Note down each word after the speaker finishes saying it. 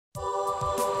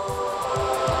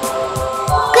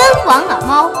跟王老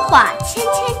猫画铅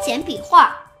铅简笔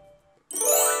画。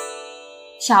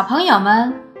小朋友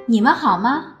们，你们好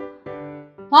吗？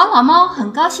王老猫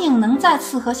很高兴能再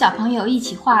次和小朋友一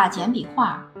起画简笔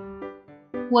画。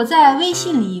我在微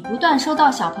信里不断收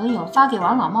到小朋友发给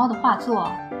王老猫的画作，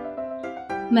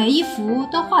每一幅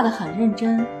都画得很认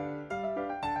真。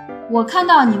我看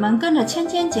到你们跟着铅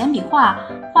铅简笔画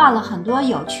画了很多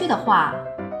有趣的画。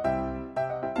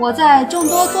我在众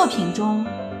多作品中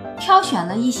挑选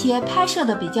了一些拍摄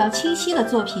的比较清晰的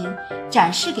作品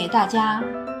展示给大家。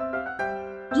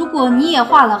如果你也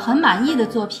画了很满意的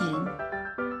作品，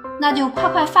那就快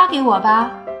快发给我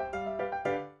吧。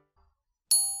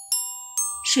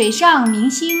水上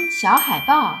明星小海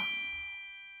豹，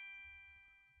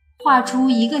画出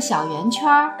一个小圆圈，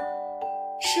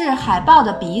是海豹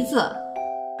的鼻子。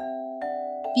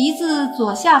鼻子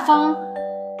左下方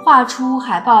画出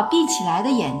海豹闭起来的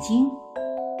眼睛，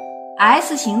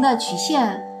 S 型的曲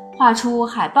线画出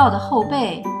海豹的后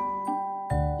背，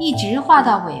一直画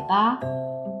到尾巴。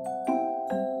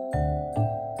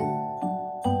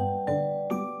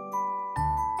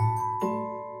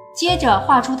接着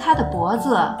画出它的脖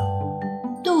子、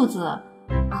肚子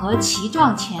和鳍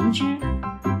状前肢。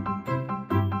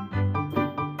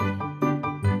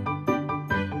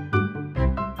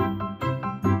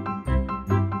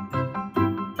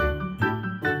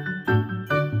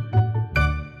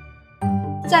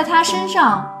在它身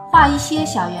上画一些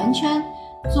小圆圈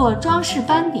做装饰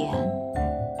斑点。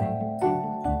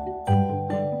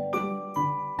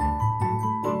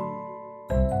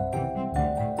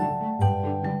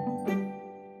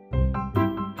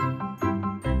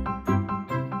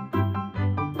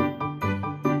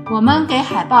我们给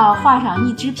海豹画上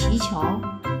一只皮球，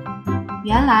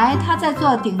原来它在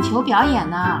做顶球表演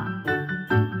呢，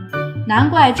难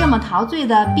怪这么陶醉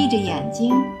地闭着眼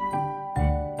睛。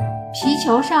皮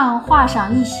球上画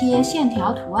上一些线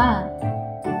条图案，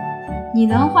你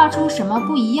能画出什么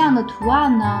不一样的图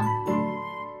案呢？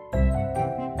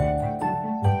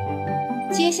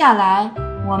接下来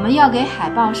我们要给海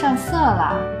豹上色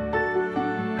了。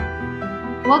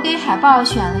我给海豹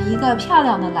选了一个漂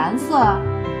亮的蓝色，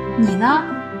你呢？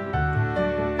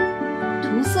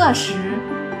涂色时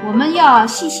我们要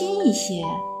细心一些，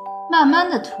慢慢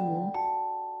地涂。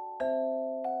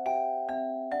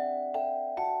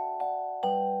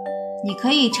你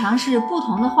可以尝试不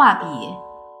同的画笔，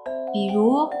比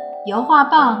如油画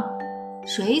棒、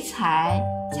水彩、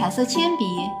彩色铅笔，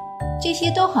这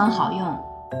些都很好用。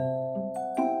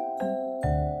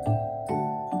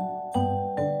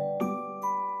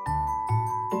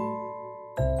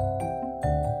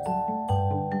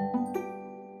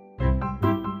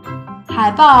海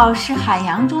豹是海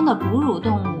洋中的哺乳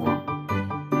动物，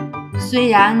虽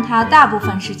然它大部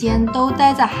分时间都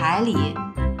待在海里，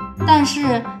但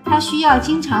是它需要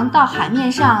经常到海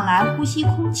面上来呼吸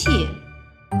空气。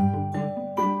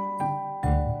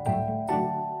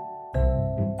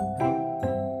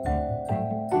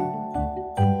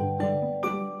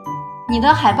你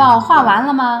的海豹画完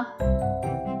了吗？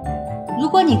如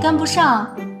果你跟不上，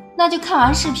那就看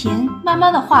完视频慢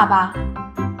慢的画吧。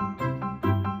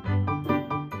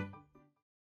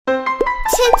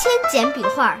铅铅简笔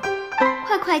画，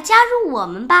快快加入我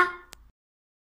们吧！